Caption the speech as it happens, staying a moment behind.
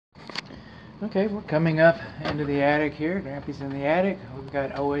Okay, we're coming up into the attic here. Grampy's in the attic. We've got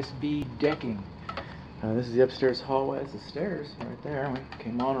OSB decking. This is the upstairs hallway. That's the stairs right there. We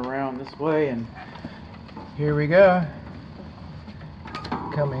came on around this way, and here we go.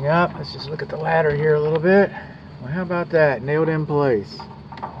 Coming up. Let's just look at the ladder here a little bit. Well, how about that? Nailed in place.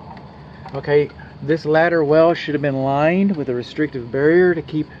 Okay, this ladder well should have been lined with a restrictive barrier to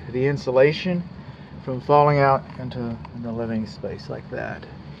keep the insulation from falling out into the living space like that.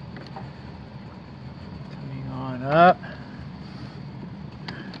 On up.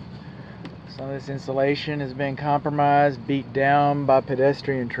 Some of this insulation has been compromised, beat down by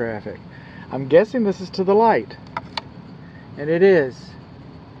pedestrian traffic. I'm guessing this is to the light, and it is.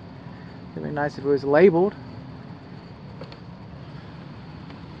 It'd be nice if it was labeled.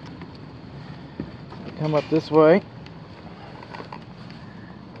 Come up this way.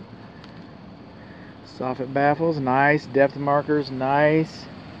 Soffit baffles, nice. Depth markers, nice.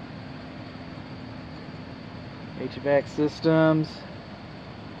 HVAC systems,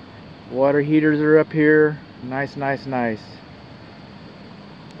 water heaters are up here. Nice, nice, nice.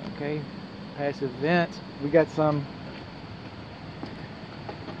 Okay, passive vents. We got some.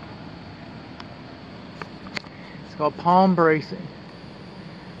 It's called palm bracing.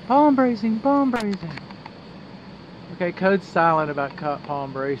 Palm bracing, palm bracing. Okay, code's silent about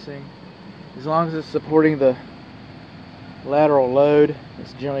palm bracing. As long as it's supporting the lateral load,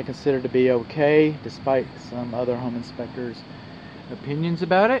 it's generally considered to be okay, despite some other home inspectors' opinions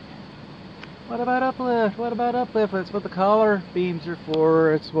about it. What about uplift? What about uplift? That's what the collar beams are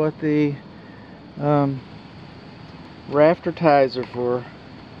for. It's what the rafter ties are for.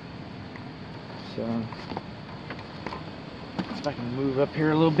 So, if I can move up here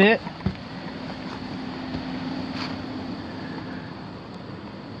a little bit.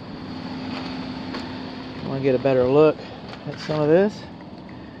 I want to get a better look at some of this.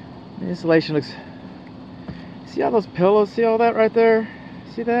 The insulation looks. See all those pillows? See all that right there?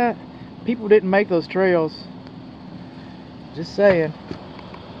 See that? People didn't make those trails. Just saying.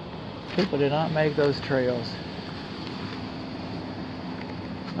 People did not make those trails.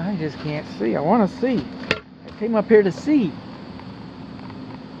 I just can't see. I want to see. I came up here to see.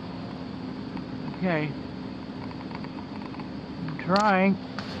 Okay. I'm trying.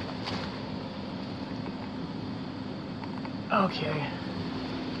 Okay.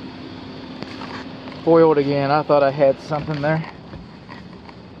 Foiled again. I thought I had something there.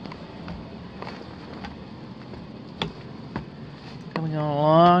 Coming on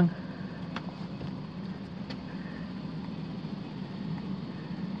along.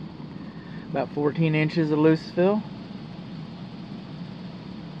 About 14 inches of loose fill.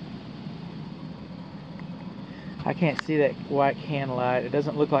 I can't see that white can light. It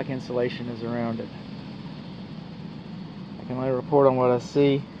doesn't look like insulation is around it. I can only report on what I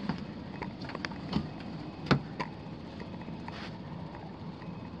see.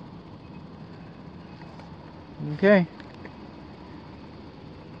 Okay.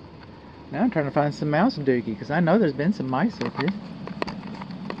 Now I'm trying to find some mouse dookie, because I know there's been some mice up here.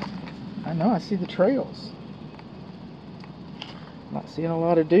 I know, I see the trails. Not seeing a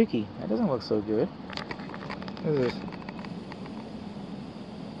lot of dookie. That doesn't look so good. What is this?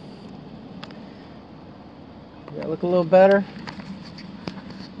 Does that look a little better?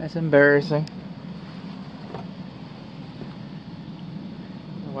 That's embarrassing.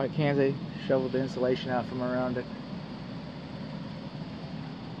 The white cans, they shoveled the insulation out from around it.